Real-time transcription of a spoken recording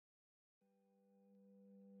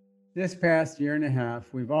This past year and a half,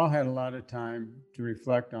 we've all had a lot of time to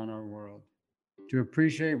reflect on our world, to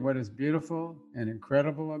appreciate what is beautiful and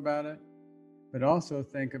incredible about it, but also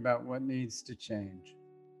think about what needs to change.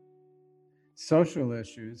 Social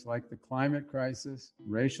issues like the climate crisis,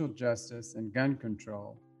 racial justice, and gun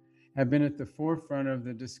control have been at the forefront of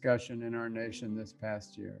the discussion in our nation this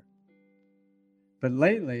past year. But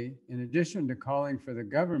lately, in addition to calling for the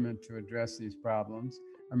government to address these problems,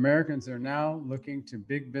 Americans are now looking to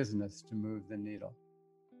big business to move the needle.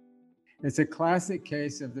 It's a classic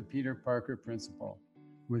case of the Peter Parker principle.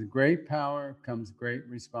 With great power comes great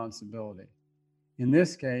responsibility. In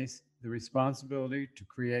this case, the responsibility to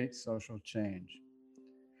create social change.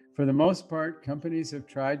 For the most part, companies have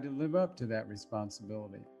tried to live up to that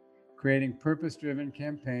responsibility, creating purpose-driven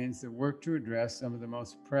campaigns that work to address some of the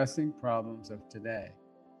most pressing problems of today.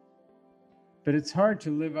 But it's hard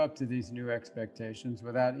to live up to these new expectations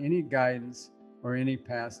without any guidance or any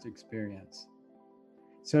past experience.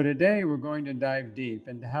 So today we're going to dive deep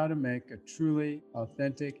into how to make a truly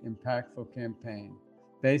authentic, impactful campaign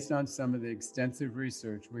based on some of the extensive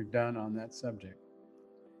research we've done on that subject.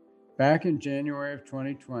 Back in January of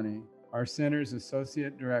 2020, our center's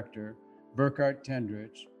Associate Director, Burkhart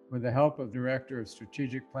Tendrich, with the help of Director of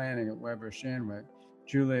Strategic Planning at Weber Shandwick,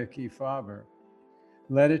 Julia Kefauver,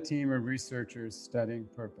 led a team of researchers studying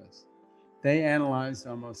purpose. They analyzed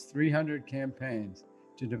almost 300 campaigns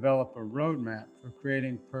to develop a roadmap for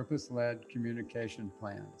creating purpose-led communication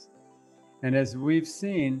plans. And as we've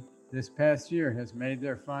seen, this past year has made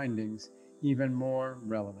their findings even more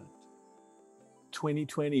relevant.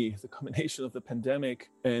 2020, the combination of the pandemic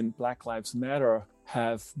and Black Lives Matter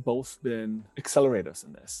have both been accelerators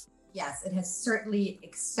in this. Yes, it has certainly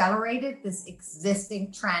accelerated this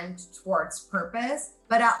existing trend towards purpose.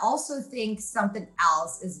 But I also think something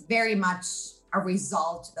else is very much a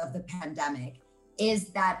result of the pandemic,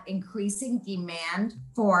 is that increasing demand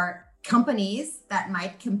for companies that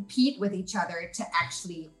might compete with each other to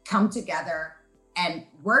actually come together and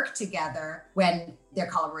work together when their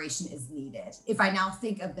collaboration is needed. If I now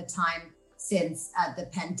think of the time since the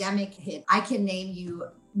pandemic hit, I can name you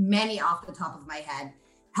many off the top of my head.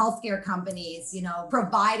 Healthcare companies,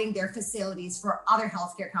 providing their facilities for other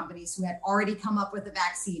healthcare companies who had already come up with a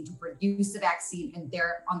vaccine to produce the vaccine and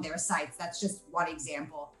they're on their sites. That's just one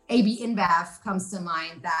example. AB InBev comes to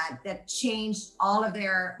mind that changed all of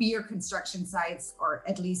their beer construction sites, or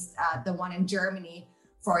at least the one in Germany,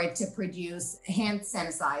 for it to produce hand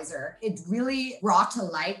sanitizer. It really brought to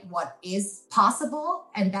light what is possible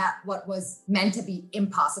and that what was meant to be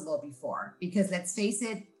impossible before. Because let's face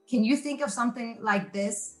it, can you think of something like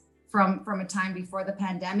this from a time before the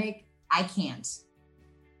pandemic? I can't.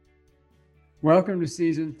 Welcome to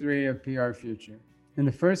Season 3 of PR Future. In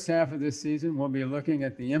the first half of this season, we'll be looking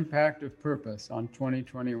at the impact of purpose on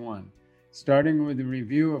 2021, starting with a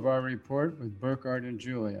review of our report with Burkhart and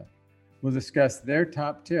Julia. We'll discuss their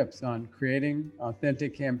top tips on creating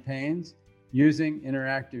authentic campaigns, using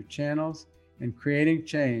interactive channels, and creating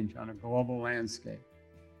change on a global landscape.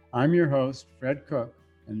 I'm your host, Fred Cook,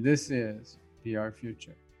 and this is PR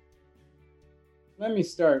Future. Let me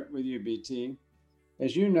start with you, BT.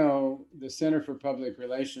 As you know, the Center for Public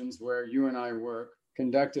Relations, where you and I work,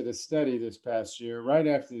 conducted a study this past year, right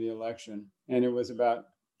after the election, and it was about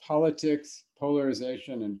politics,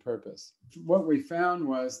 polarization, and purpose. What we found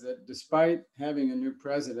was that despite having a new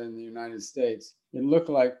president in the United States, it looked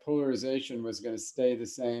like polarization was going to stay the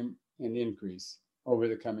same and increase over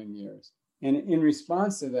the coming years. And in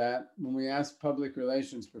response to that, when we asked public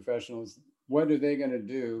relations professionals, what are they going to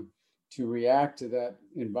do to react to that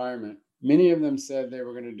environment? Many of them said they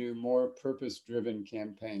were going to do more purpose-driven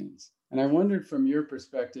campaigns. And I wondered from your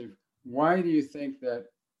perspective, why do you think that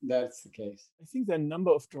that's the case? I think there are a number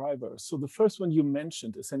of drivers. So the first one you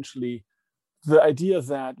mentioned, essentially, the idea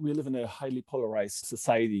that we live in a highly polarized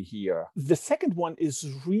society here. The second one is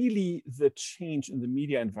really the change in the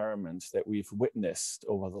media environment that we've witnessed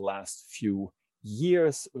over the last few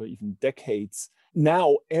years or even decades.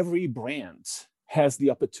 Now, every brand has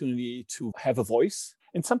the opportunity to have a voice.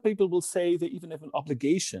 And some people will say they even have an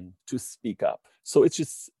obligation to speak up. So it's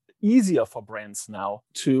just easier for brands now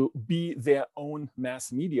to be their own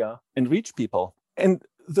mass media and reach people. And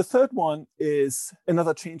the third one is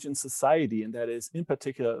another change in society, and that is in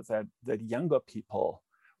particular that younger people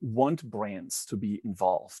want brands to be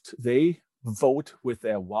involved. They vote with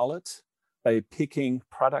their wallet by picking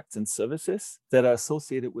products and services that are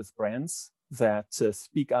associated with brands that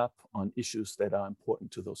speak up on issues that are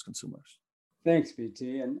important to those consumers. Thanks,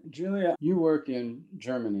 BT. And Julia, you work in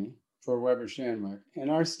Germany for Weber Shandwick,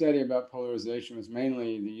 and our study about polarization was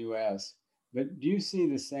mainly the US. But do you see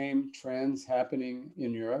the same trends happening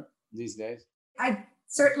in Europe? these days? I'd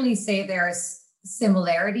certainly say there's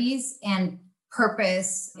similarities, and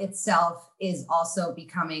purpose itself is also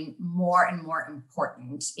becoming more and more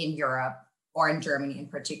important in Europe, or in Germany in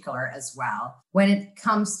particular as well. When it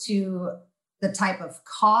comes to the type of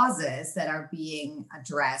causes that are being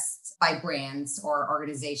addressed by brands or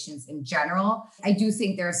organizations in general, I do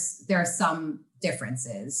think there are some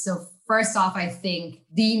differences. So first off, I think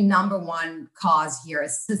the number one cause here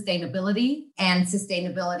is sustainability, and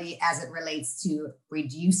sustainability as it relates to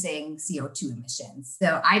reducing CO2 emissions.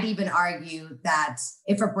 So I'd even argue that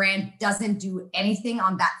if a brand doesn't do anything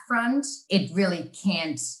on that front, it really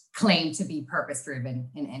can't claim to be purpose-driven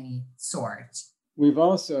in any sort. We've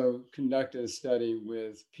also conducted a study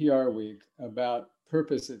with PR Week about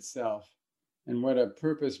purpose itself and what a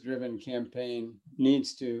purpose-driven campaign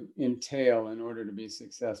needs to entail in order to be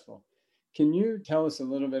successful. Can you tell us a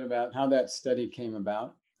little bit about how that study came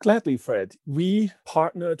about? Gladly, Fred. We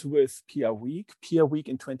partnered with PR Week. PR Week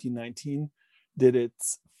in 2019 did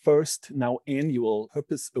its first now annual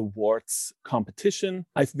Purpose Awards competition.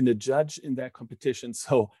 I've been a judge in that competition.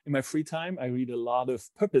 So in my free time, I read a lot of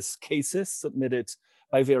purpose cases submitted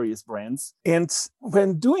by various brands. And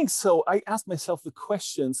when doing so, I asked myself the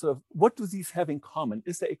question, sort of, what do these have in common?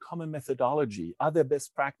 Is there a common methodology? Are there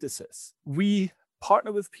best practices? We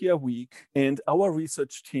partnered with PR Week, and our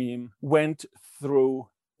research team went through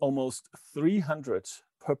almost 300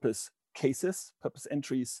 purpose cases, purpose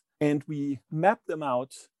entries, and we mapped them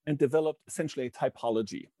out and developed essentially a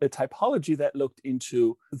typology that looked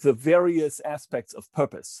into the various aspects of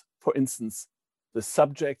purpose. For instance, the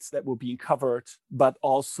subjects that were being covered, but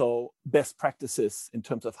also best practices in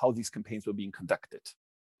terms of how these campaigns were being conducted.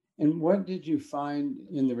 And what did you find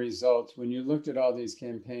in the results when you looked at all these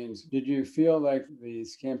campaigns? Did you feel like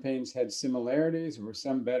these campaigns had similarities? Were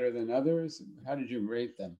some better than others? How did you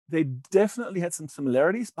rate them? They definitely had some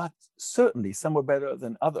similarities, but certainly some were better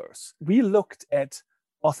than others. We looked at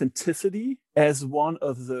authenticity as one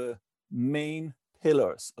of the main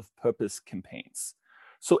pillars of purpose campaigns.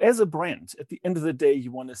 So as a brand, at the end of the day,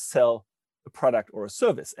 you want to sell a product or a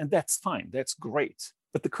service, and that's fine, that's great.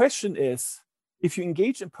 But the question is, if you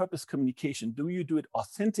engage in purpose communication, do you do it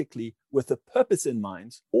authentically with a purpose in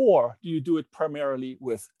mind, or do you do it primarily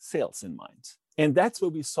with sales in mind? And that's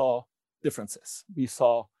where we saw differences. We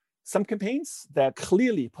saw some campaigns that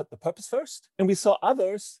clearly put the purpose first, and we saw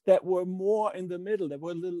others that were more in the middle, that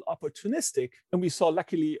were a little opportunistic. And we saw,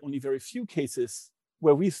 luckily, only very few cases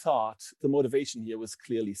where we thought the motivation here was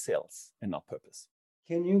clearly sales and not purpose.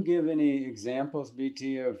 Can you give any examples,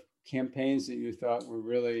 BT, of campaigns that you thought were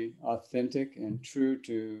really authentic and true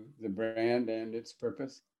to the brand and its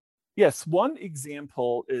purpose? Yes, one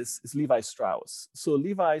example is Levi Strauss. So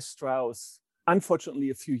Levi Strauss, unfortunately,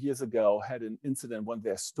 a few years ago, had an incident in one of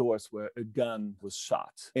their stores where a gun was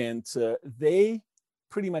shot. And they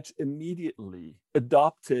pretty much immediately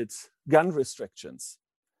adopted gun restrictions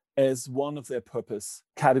as one of their purpose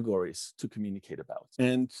categories to communicate about.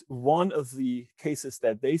 And one of the cases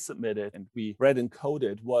that they submitted and we read and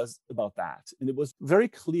coded was about that. And it was very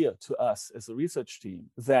clear to us as a research team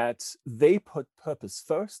that they put purpose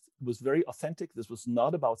first. It was very authentic. This was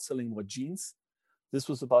not about selling more jeans. This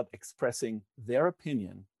was about expressing their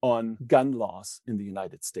opinion on gun laws in the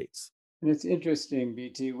United States. And it's interesting,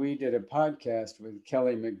 BT, we did a podcast with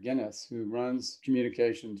Kelly McGinnis, who runs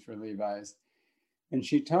communications for Levi's. And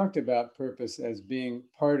she talked about purpose as being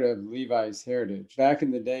part of Levi's heritage. Back in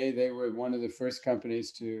the day, they were one of the first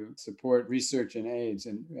companies to support research in AIDS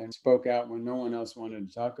and spoke out when no one else wanted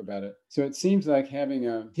to talk about it. So it seems like having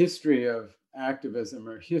a history of activism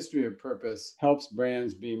or history of purpose helps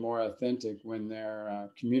brands be more authentic when they're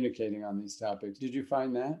communicating on these topics. Did you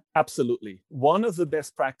find that? Absolutely. One of the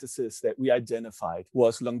best practices that we identified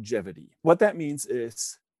was longevity. What that means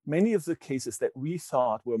is many of the cases that we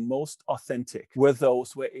thought were most authentic were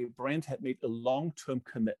those where a brand had made a long-term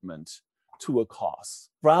commitment to a cause,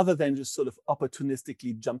 rather than just sort of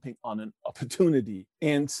opportunistically jumping on an opportunity.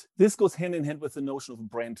 And this goes hand in hand with the notion of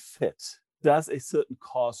brand fit. Does a certain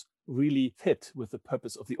cause really fit with the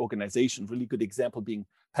purpose of the organization? Really good example being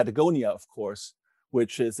Patagonia, of course,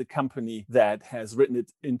 which is a company that has written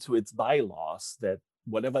it into its bylaws that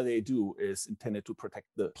whatever they do is intended to protect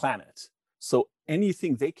the planet. So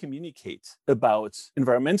anything they communicate about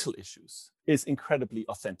environmental issues is incredibly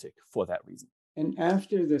authentic for that reason. And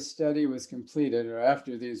after the study was completed, or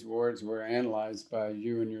after these awards were analyzed by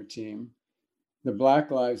you and your team, the Black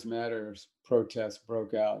Lives Matter protests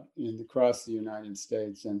broke out across the United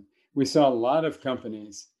States. And we saw a lot of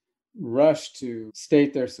companies rush to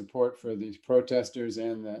state their support for these protesters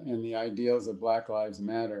and the ideals of Black Lives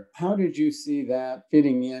Matter. How did you see that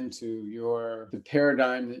fitting into the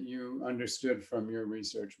paradigm that you understood from your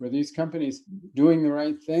research? Were these companies doing the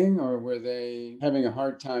right thing, or were they having a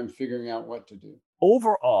hard time figuring out what to do?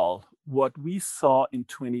 Overall, what we saw in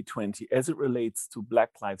 2020 as it relates to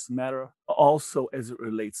Black Lives Matter, also as it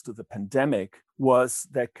relates to the pandemic, was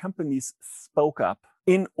that companies spoke up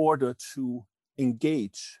in order to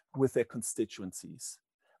engage with their constituencies,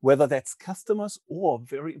 whether that's customers or,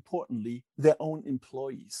 very importantly, their own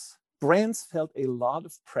employees. Brands felt a lot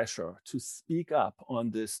of pressure to speak up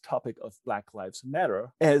on this topic of Black Lives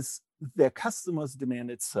Matter as their customers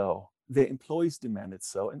demanded so, their employees demanded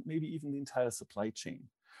so, and maybe even the entire supply chain.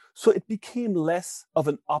 So it became less of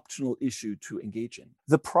an optional issue to engage in.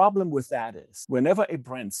 The problem with that is whenever a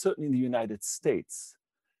brand, certainly in the United States,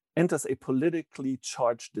 enters a politically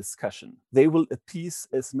charged discussion, they will appease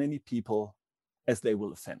as many people as they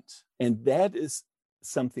will offend. And that is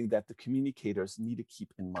something that the communicators need to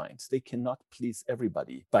keep in mind. They cannot please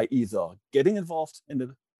everybody by either getting involved in a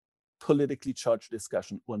politically charged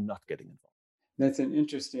discussion or not getting involved. That's an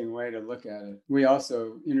interesting way to look at it. We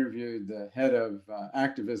also interviewed the head of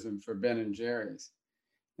activism for Ben & Jerry's,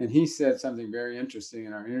 and he said something very interesting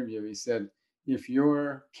in our interview. He said, if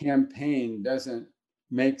your campaign doesn't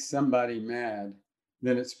make somebody mad,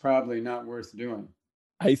 then it's probably not worth doing.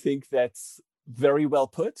 I think that's very well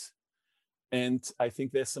put. And I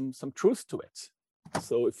think there's some truth to it.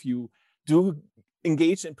 So if you do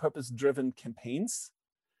engage in purpose-driven campaigns,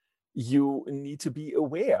 you need to be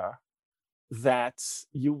aware that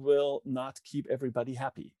you will not keep everybody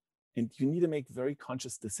happy. And you need to make very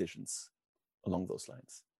conscious decisions along those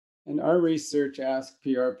lines. And our research asked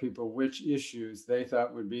PR people which issues they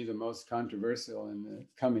thought would be the most controversial in the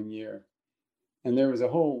coming year. And there was a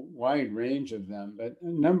whole wide range of them, but a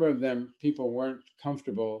number of them people weren't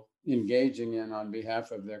comfortable engaging in on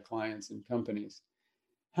behalf of their clients and companies.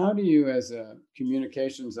 How do you, as a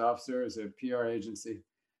communications officer, as a PR agency,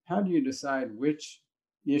 how do you decide which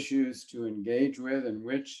issues to engage with and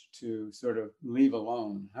which to sort of leave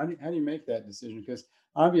alone? How do you make that decision? Because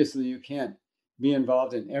obviously you can't be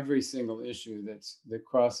involved in every single issue that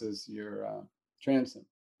crosses your transom.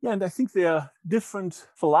 Yeah, and I think there are different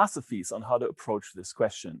philosophies on how to approach this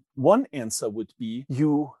question. One answer would be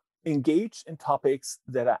you engage in topics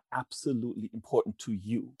that are absolutely important to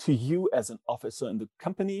you as an officer in the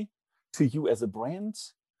company, to you as a brand,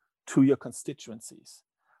 to your constituencies.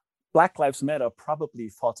 Black Lives Matter probably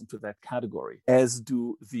falls into that category, as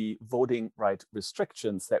do the voting right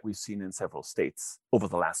restrictions that we've seen in several states over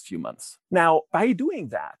the last few months. Now, by doing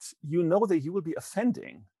that, you know that you will be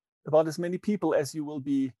offending about as many people as you will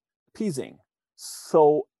be appeasing.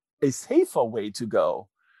 So a safer way to go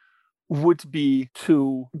would be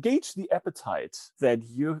to gauge the appetite that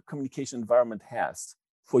your communication environment has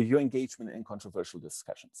for your engagement in controversial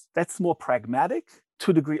discussions. That's more pragmatic,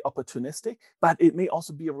 to a degree opportunistic, but it may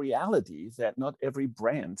also be a reality that not every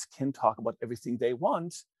brand can talk about everything they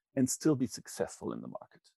want and still be successful in the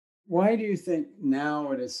market. Why do you think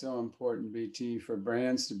now it is so important, BT, for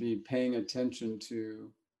brands to be paying attention to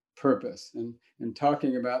purpose and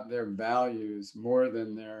talking about their values more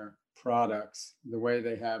than their products the way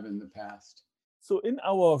they have in the past? So in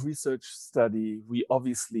our research study, we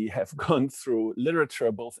obviously have gone through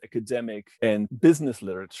literature, both academic and business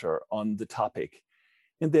literature on the topic.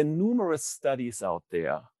 And there are numerous studies out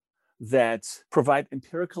there that provide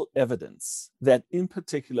empirical evidence that in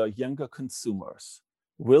particular younger consumers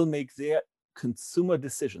will make their consumer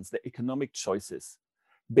decisions, their economic choices,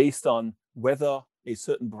 based on whether a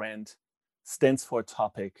certain brand stands for a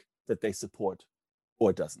topic that they support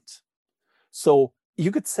or doesn't. So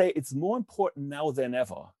you could say it's more important now than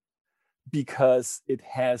ever because it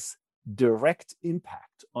has direct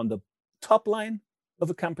impact on the top line of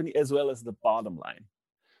a company as well as the bottom line.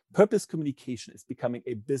 Purpose communication is becoming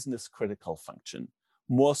a business critical function,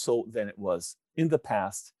 more so than it was in the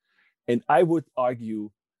past. And I would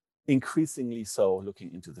argue increasingly so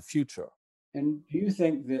looking into the future. And do you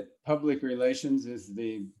think that public relations is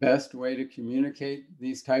the best way to communicate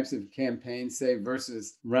these types of campaigns, say,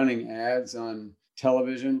 versus running ads on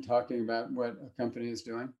television talking about what a company is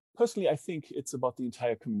doing? Personally, I think it's about the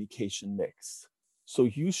entire communication mix. So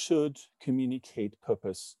you should communicate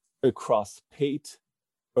purpose across paid,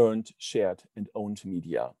 earned, shared, and owned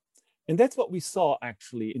media. And that's what we saw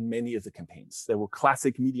actually in many of the campaigns. There were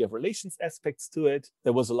classic media relations aspects to it.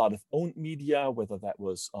 There was a lot of owned media, whether that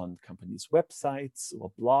was on companies' websites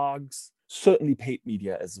or blogs, certainly paid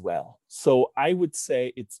media as well. So I would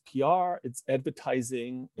say it's PR, it's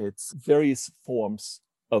advertising, it's various forms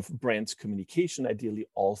of brand communication, ideally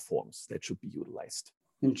all forms that should be utilized.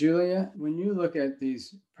 And Julia, when you look at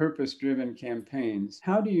these purpose-driven campaigns,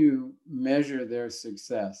 how do you measure their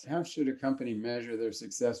success? How should a company measure their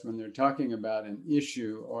success when they're talking about an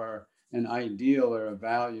issue or an ideal or a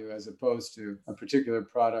value as opposed to a particular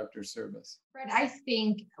product or service? Fred, I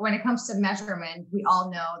think when it comes to measurement, we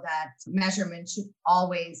all know that measurement should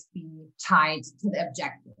always be tied to the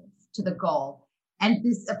objective, to the goal. And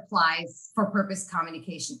this applies for purpose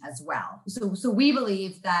communication as well. So we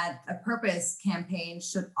believe that a purpose campaign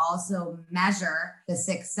should also measure the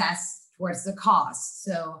success towards the cause.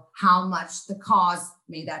 So how much the cause,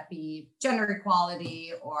 may that be gender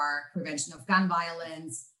equality or prevention of gun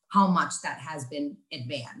violence, how much that has been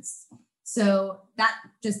advanced. So that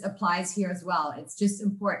just applies here as well. It's just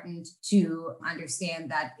important to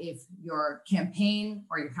understand that if your campaign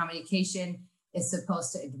or your communication is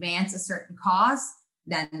supposed to advance a certain cause,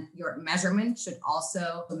 then your measurement should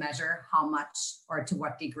also measure how much or to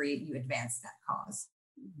what degree you advance that cause.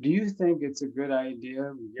 Do you think it's a good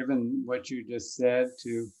idea, given what you just said,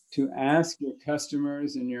 to ask your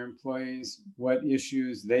customers and your employees what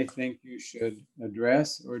issues they think you should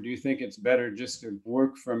address? Or do you think it's better just to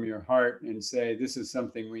work from your heart and say, this is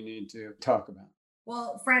something we need to talk about?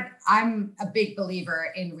 Well, Fred, I'm a big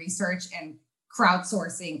believer in research and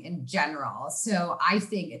crowdsourcing in general. So I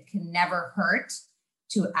think it can never hurt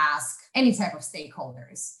to ask any type of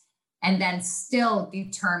stakeholders and then still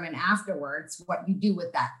determine afterwards what you do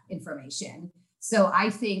with that information. So I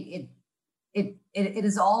think it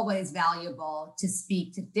is always valuable to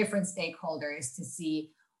speak to different stakeholders to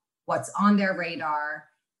see what's on their radar.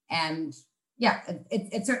 And yeah,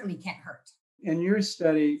 it certainly can't hurt. And your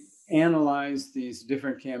study analyzed these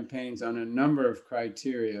different campaigns on a number of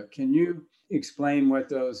criteria. Can you explain what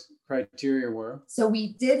those criteria were? So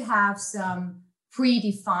we did have some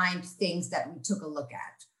predefined things that we took a look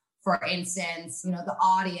at. For instance, the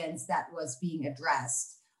audience that was being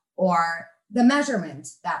addressed or the measurement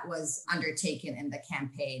that was undertaken in the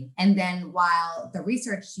campaign. And then while the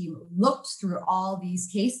research team looked through all these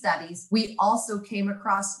case studies, we also came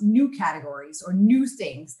across new categories or new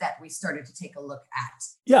things that we started to take a look at.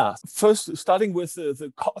 Yeah, first starting with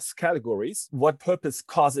the cause categories, what purpose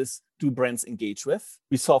causes do brands engage with?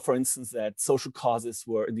 We saw, for instance, that social causes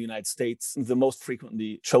were in the United States the most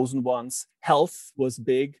frequently chosen ones. Health was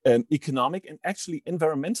big, economic and actually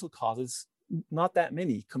environmental causes, not that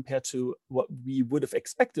many compared to what we would have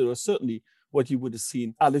expected, or certainly what you would have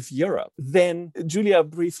seen out of Europe. Then Julia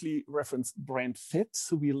briefly referenced brand fit.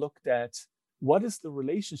 So we looked at what is the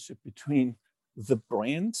relationship between the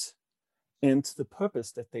brand and the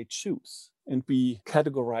purpose that they choose. And we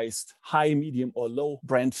categorized high, medium, or low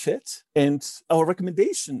brand fit. And our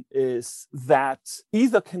recommendation is that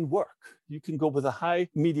either can work. You can go with a high,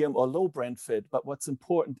 medium, or low brand fit, but what's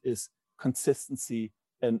important is consistency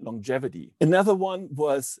and longevity. Another one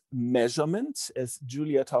was measurement, as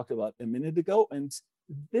Julia talked about a minute ago. And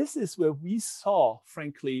this is where we saw,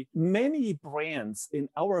 frankly, many brands, in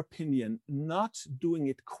our opinion, not doing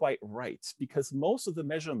it quite right, because most of the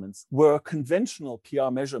measurements were conventional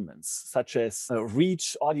PR measurements, such as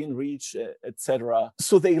reach, audience reach, etc.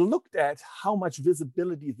 So they looked at how much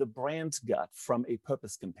visibility the brand got from a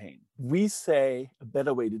purpose campaign. We say a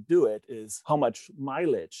better way to do it is how much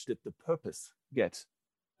mileage did the purpose get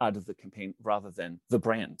out of the campaign rather than the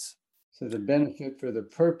brand. So the benefit for the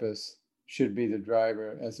purpose should be the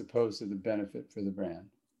driver as opposed to the benefit for the brand.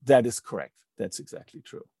 That is correct. That's exactly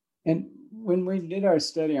true. And when we did our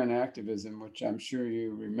study on activism, which I'm sure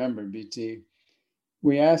you remember, BT,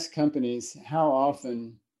 we asked companies how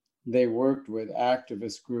often they worked with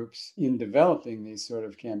activist groups in developing these sort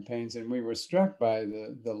of campaigns. And we were struck by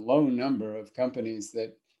the low number of companies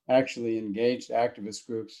that actually engaged activist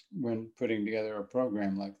groups when putting together a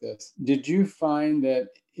program like this. Did you find that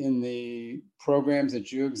in the programs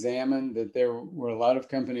that you examined that there were a lot of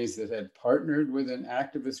companies that had partnered with an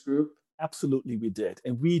activist group? Absolutely, we did.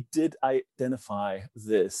 And we did identify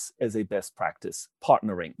this as a best practice,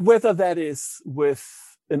 partnering. Whether that is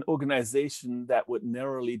with an organization that would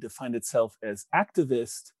narrowly define itself as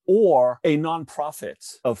activist or a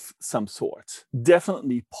nonprofit of some sort.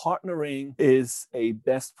 Definitely partnering is a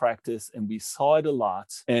best practice, and we saw it a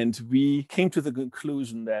lot. And we came to the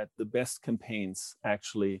conclusion that the best campaigns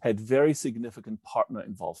actually had very significant partner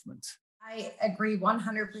involvement. I agree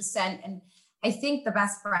 100%. And I think the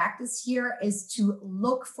best practice here is to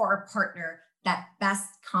look for a partner that best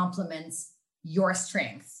complements your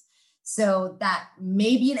strengths. So that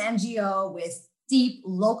may be an NGO with deep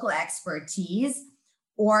local expertise,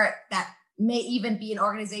 or that may even be an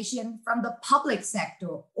organization from the public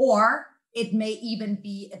sector or it may even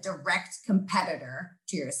be a direct competitor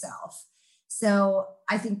to yourself. So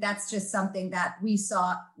I think that's just something that we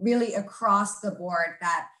saw really across the board,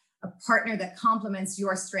 that a partner that complements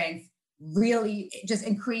your strength really just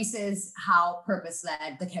increases how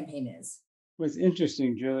purpose-led the campaign is. What's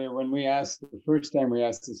interesting, Julia, when we asked the first time we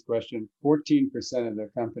asked this question, 14% of the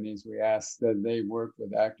companies we asked said they work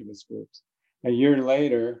with activist groups. A year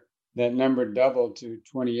later, that number doubled to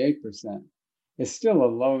 28%. It's still a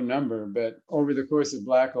low number, but over the course of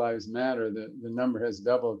Black Lives Matter, the number has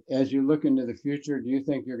doubled. As you look into the future, do you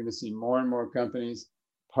think you're going to see more and more companies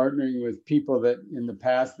partnering with people that in the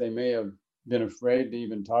past they may have been afraid to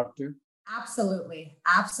even talk to? Absolutely.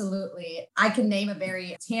 Absolutely. I can name a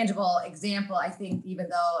very tangible example. I think even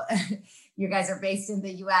though you guys are based in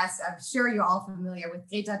the US, I'm sure you're all familiar with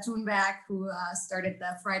Greta Thunberg, who started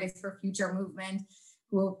the Fridays for Future movement,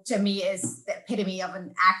 who to me is the epitome of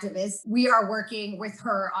an activist. We are working with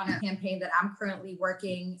her on a campaign that I'm currently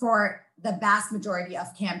working for the vast majority of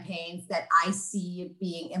campaigns that I see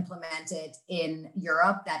being implemented in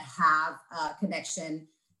Europe that have a connection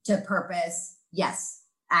to purpose. Yes,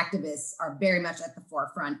 activists are very much at the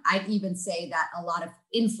forefront. I'd even say that a lot of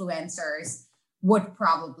influencers would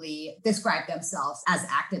probably describe themselves as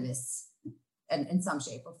activists in some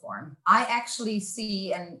shape or form. I actually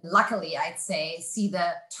see, and luckily I'd say, see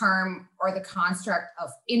the term or the construct of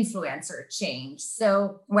influencer change.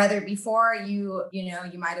 So whether before you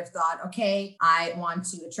might have thought, okay, I want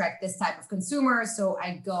to attract this type of consumer, so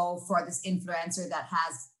I go for this influencer that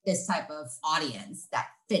has this type of audience that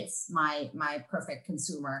fits my perfect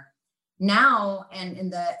consumer. Now, and in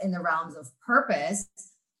the realms of purpose,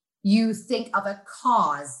 you think of a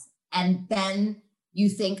cause, and then you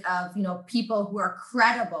think of people who are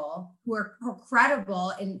credible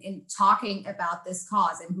in talking about this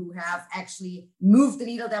cause and who have actually moved the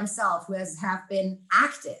needle themselves, who have been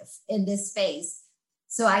active in this space.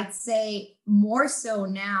 So I'd say more so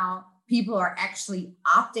now, people are actually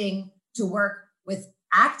opting to work with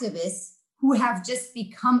activists who have just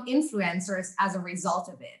become influencers as a result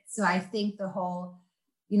of it. So I think the whole,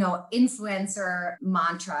 influencer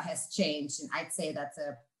mantra has changed. And I'd say that's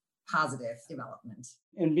a positive development.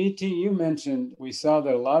 And BT, you mentioned we saw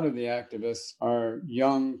that a lot of the activists are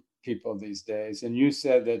young people these days. And you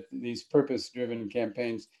said that these purpose-driven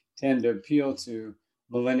campaigns tend to appeal to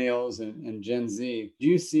millennials and Gen Z. Do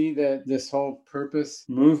you see that this whole purpose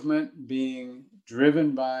movement being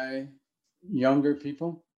driven by younger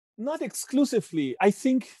people? Not exclusively. I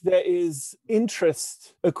think there is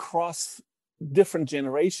interest across different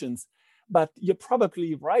generations, but you're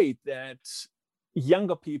probably right that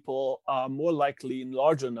younger people are more likely in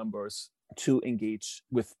larger numbers to engage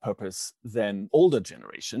with purpose than older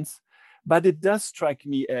generations. But it does strike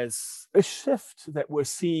me as a shift that we're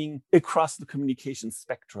seeing across the communication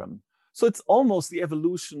spectrum. So it's almost the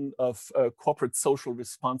evolution of corporate social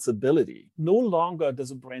responsibility. No longer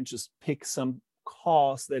does a brand just pick some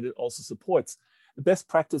cause that it also supports. The best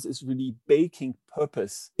practice is really baking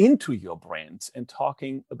purpose into your brand and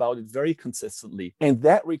talking about it very consistently. And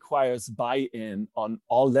that requires buy-in on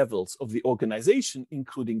all levels of the organization,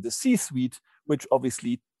 including the C-suite, which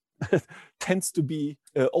obviously tends to be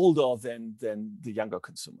older than the younger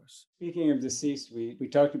consumers. Speaking of the C-suite, we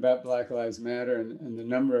talked about Black Lives Matter and the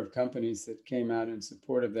number of companies that came out in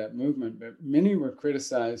support of that movement, but many were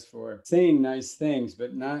criticized for saying nice things,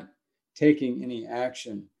 but not taking any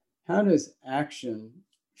action. How does action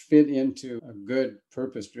fit into a good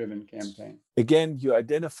purpose-driven campaign? Again, you're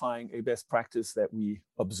identifying a best practice that we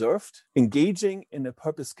observed, engaging in a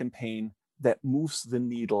purpose campaign that moves the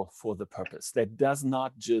needle for the purpose, that does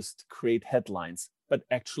not just create headlines, but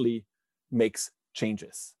actually makes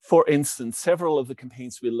changes. For instance, several of the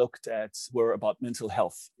campaigns we looked at were about mental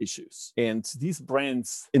health issues. And these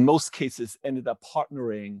brands, in most cases, ended up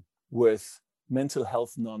partnering with mental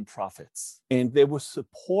health nonprofits. And they were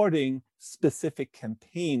supporting specific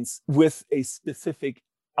campaigns with a specific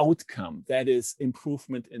outcome, that is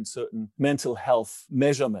improvement in certain mental health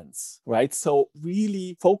measurements, right? So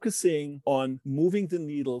really focusing on moving the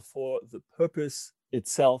needle for the purpose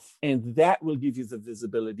itself, and that will give you the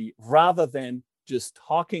visibility rather than just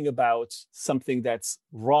talking about something that's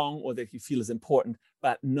wrong or that you feel is important,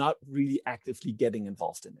 but not really actively getting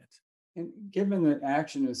involved in it. And given that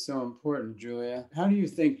action is so important, Julia, how do you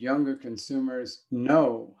think younger consumers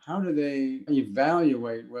know? How do they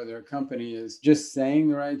evaluate whether a company is just saying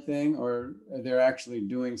the right thing or they're actually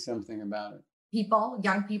doing something about it?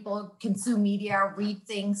 Young people consume media, read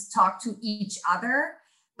things, talk to each other.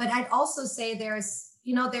 But I'd also say there's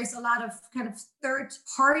a lot of kind of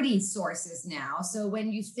third-party sources now. So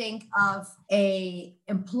when you think of a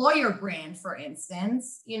employer brand, for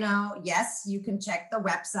instance, yes, you can check the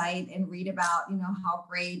website and read about, how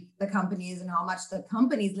great the company is and how much the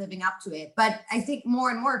company is living up to it. But I think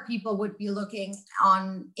more and more people would be looking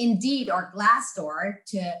on Indeed or Glassdoor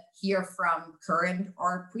to hear from current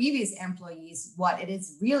or previous employees what it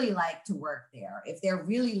is really like to work there, if they're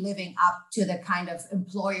really living up to the kind of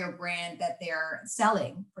employer brand that they're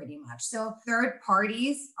selling, pretty much. So third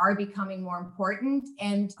parties are becoming more important,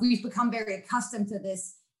 and we've become very accustomed to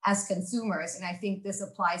this as consumers. And I think this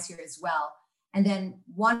applies here as well. And then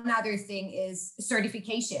one other thing is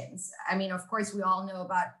certifications. I mean, of course, we all know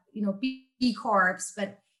about, B Corps,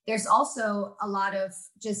 but there's also a lot of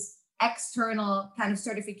just external kind of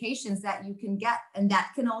certifications that you can get. And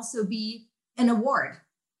that can also be an award,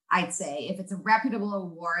 I'd say, if it's a reputable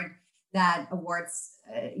award that awards,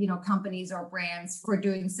 companies or brands for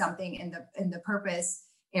doing something in the purpose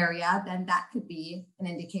area, then that could be an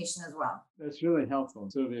indication as well. That's really helpful.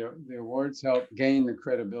 So the awards help gain the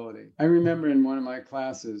credibility. I remember in one of my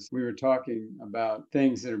classes, we were talking about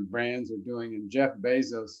things that brands are doing, and Jeff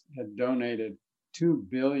Bezos had donated $2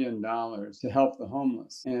 billion to help the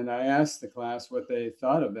homeless. And I asked the class what they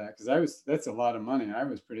thought of that, because that's a lot of money. I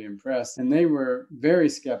was pretty impressed. And they were very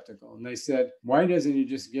skeptical. And they said, why doesn't he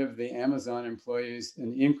just give the Amazon employees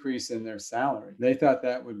an increase in their salary? They thought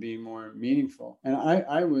that would be more meaningful. And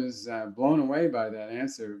I was blown away by that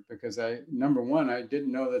answer, because number one, I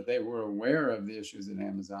didn't know that they were aware of the issues at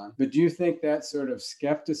Amazon. But do you think that sort of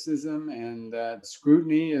skepticism and that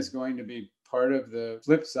scrutiny is going to be part of the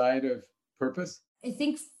flip side of purpose? I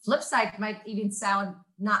think flip side might even sound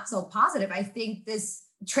not so positive. I think this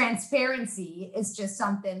transparency is just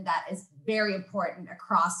something that is very important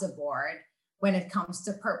across the board when it comes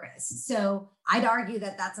to purpose. So I'd argue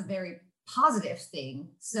that that's a very positive thing.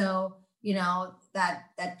 So,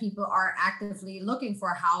 that people are actively looking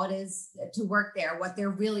for how it is to work there, what they're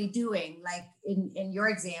really doing, like in your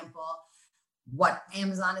example, what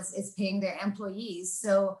Amazon is paying their employees.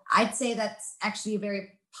 So I'd say that's actually a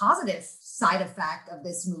very positive side effect of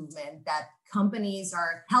this movement, that companies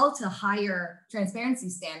are held to higher transparency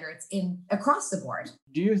standards across the board.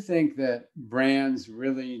 Do you think that brands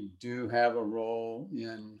really do have a role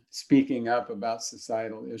in speaking up about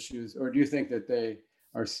societal issues, or do you think that they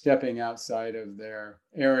are stepping outside of their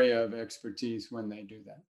area of expertise when they do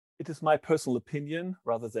that? It is my personal opinion,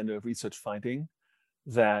 rather than a research finding,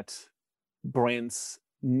 that brands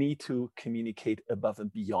need to communicate above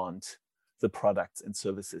and beyond the products and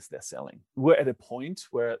services they're selling. We're at a point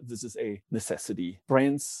where this is a necessity.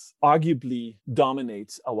 Brands arguably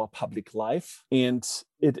dominate our public life, and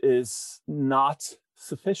it is not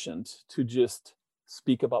sufficient to just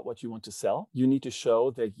speak about what you want to sell. You need to show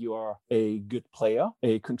that you are a good player,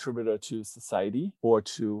 a contributor to society or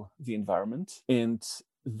to the environment, and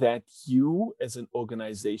that you as an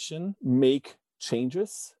organization make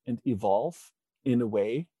changes and evolve in a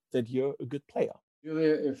way that you're a good player.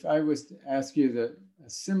 Julia, if I was to ask you a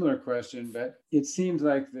similar question, but it seems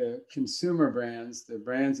like the consumer brands, the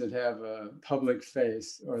brands that have a public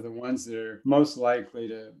face, are the ones that are most likely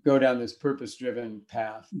to go down this purpose-driven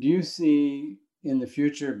path. Do you see in the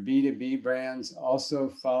future B2B brands also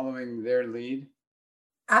following their lead?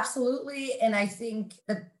 Absolutely. And I think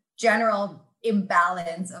the general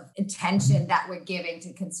imbalance of attention that we're giving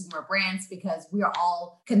to consumer brands, because we are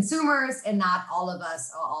all consumers and not all of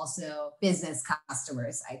us are also business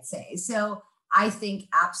customers, I'd say. So I think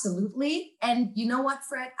absolutely. And you know what,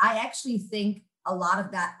 Fred? I actually think a lot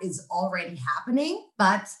of that is already happening,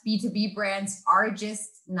 but B2B brands are just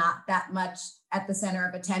not that much at the center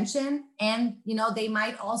of attention. And, they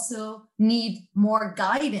might also need more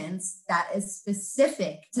guidance that is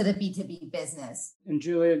specific to the B2B business. And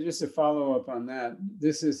Julia, just to follow up on that,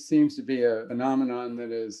 seems to be a phenomenon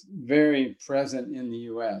that is very present in the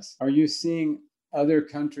US. Are you seeing other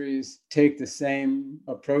countries take the same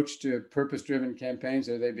approach to purpose-driven campaigns?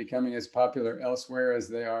 Are they becoming as popular elsewhere as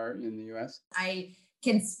they are in the US? I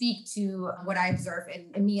can speak to what I observe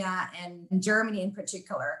in EMEA and in Germany in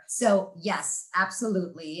particular. So yes,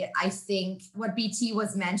 absolutely. I think what BT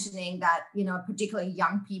was mentioning, that, particularly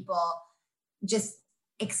young people just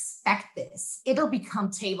expect this. It'll become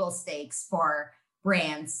table stakes for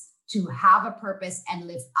brands to have a purpose and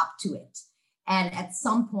live up to it. And at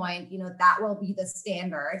some point, that will be the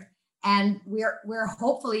standard. And we're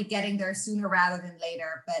hopefully getting there sooner rather than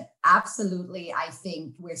later. But absolutely, I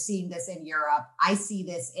think we're seeing this in Europe. I see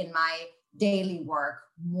this in my daily work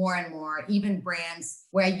more and more, even brands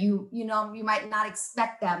where you might not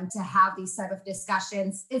expect them to have these type of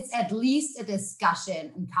discussions. It's at least a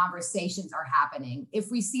discussion and conversations are happening. If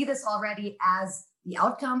we see this already as the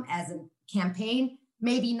outcome, as a campaign,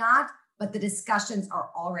 maybe not. but the discussions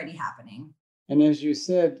are already happening. And as you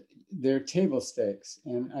said, they're table stakes.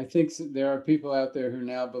 And I think there are people out there who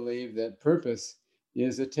now believe that purpose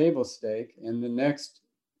is a table stake. And the next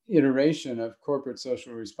iteration of corporate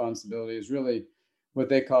social responsibility is really what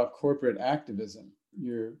they call corporate activism.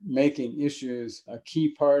 You're making issues a key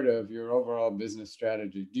part of your overall business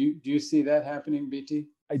strategy. Do you see that happening, BT?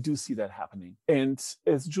 I do see that happening. And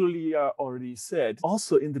as Julia already said,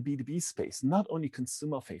 also in the B2B space, not only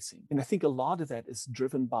consumer facing. And I think a lot of that is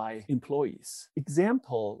driven by employees.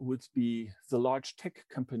 Example would be the large tech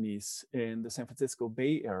companies in the San Francisco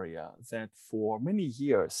Bay Area that for many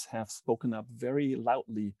years have spoken up very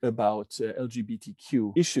loudly about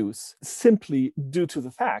LGBTQ issues, simply due to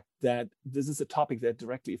the fact that this is a topic that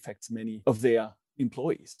directly affects many of their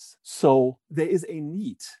employees. So there is a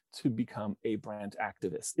need to become a brand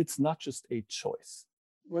activist. It's not just a choice.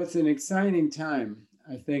 Well, it's an exciting time,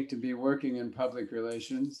 I think, to be working in public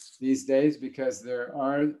relations these days because there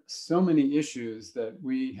are so many issues that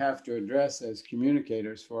we have to address as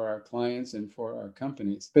communicators for our clients and for our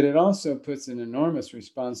companies. But it also puts an enormous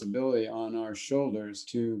responsibility on our shoulders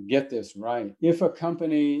to get this right. If a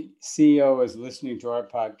company CEO is listening to our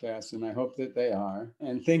podcast, and I hope that they are,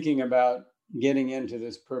 and thinking about getting into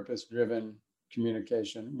this purpose-driven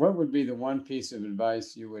communication, what would be the one piece of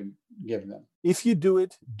advice you would give them? If you do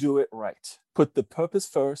it right. Put the purpose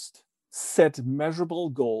first, set measurable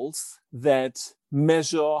goals that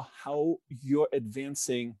measure how you're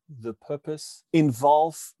advancing the purpose,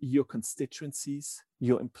 involve your constituencies,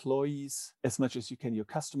 your employees, as much as you can, your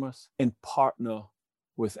customers, and partner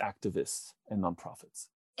with activists and nonprofits.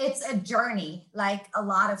 It's a journey, like a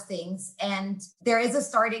lot of things. And there is a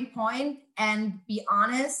starting point, and be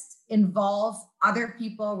honest, involve other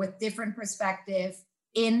people with different perspective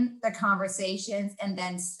in the conversations, and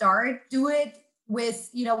then do it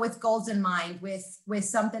with goals in mind, with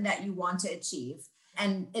something that you want to achieve.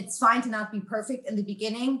 And it's fine to not be perfect in the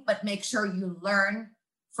beginning, but make sure you learn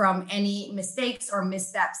from any mistakes or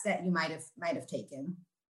missteps that you might have taken.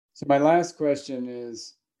 So my last question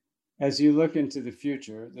is, as you look into the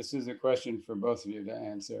future, this is a question for both of you to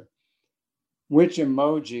answer. Which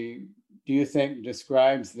emoji do you think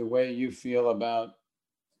describes the way you feel about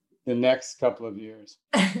the next couple of years?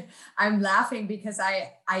 I'm laughing because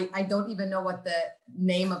I don't even know what the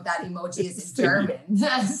name of that emoji is in German.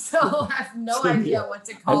 So I have no idea what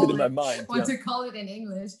to call it. In my mind, to call it in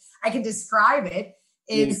English. I can describe it.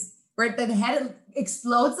 Is where the head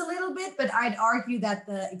explodes a little bit, but I'd argue that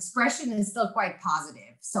the expression is still quite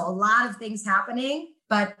positive. So a lot of things happening,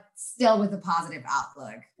 but still with a positive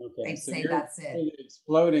outlook. Okay, I'd say that's it.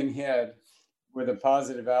 Exploding head with a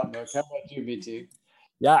positive outlook. How about you, BT?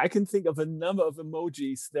 Yeah, I can think of a number of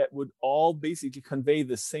emojis that would all basically convey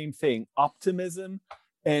the same thing: optimism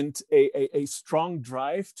and a strong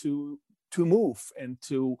drive to move and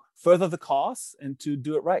to further the cause and to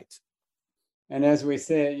do it right. And as we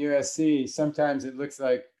say at USC, sometimes it looks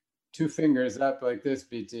like two fingers up like this,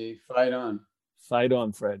 BT. Fight on. Fight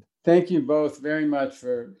on, Fred. Thank you both very much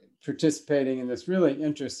for participating in this really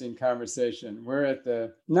interesting conversation. We're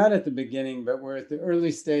not at the beginning, but we're at the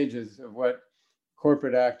early stages of what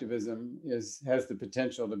corporate activism has the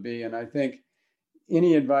potential to be. And I think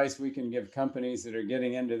any advice we can give companies that are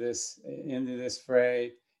getting into this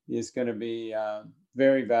fray is going to be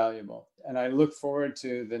very valuable. And I look forward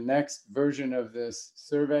to the next version of this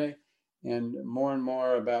survey and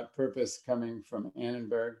more about purpose coming from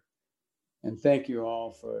Annenberg. And thank you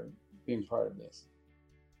all for being part of this.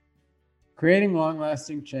 Creating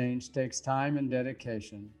long-lasting change takes time and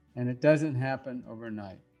dedication, and it doesn't happen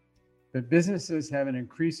overnight. But businesses have an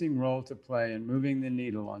increasing role to play in moving the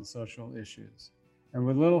needle on social issues. And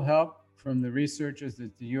with little help from the researchers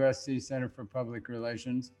at the USC Center for Public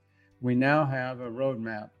Relations, we now have a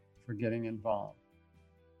roadmap for getting involved.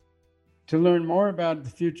 To learn more about the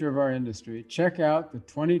future of our industry, check out the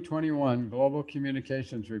 2021 Global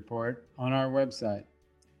Communications Report on our website.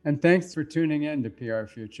 And thanks for tuning in to PR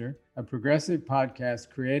Future, a progressive podcast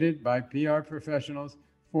created by PR professionals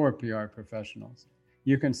for PR professionals.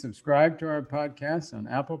 You can subscribe to our podcast on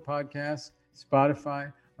Apple Podcasts,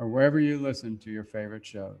 Spotify, or wherever you listen to your favorite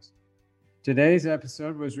shows. Today's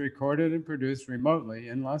episode was recorded and produced remotely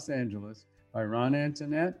in Los Angeles by Ron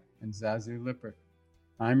Antoinette and Zazu Lippert.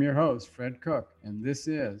 I'm your host, Fred Cook, and this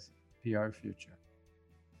is PR Future.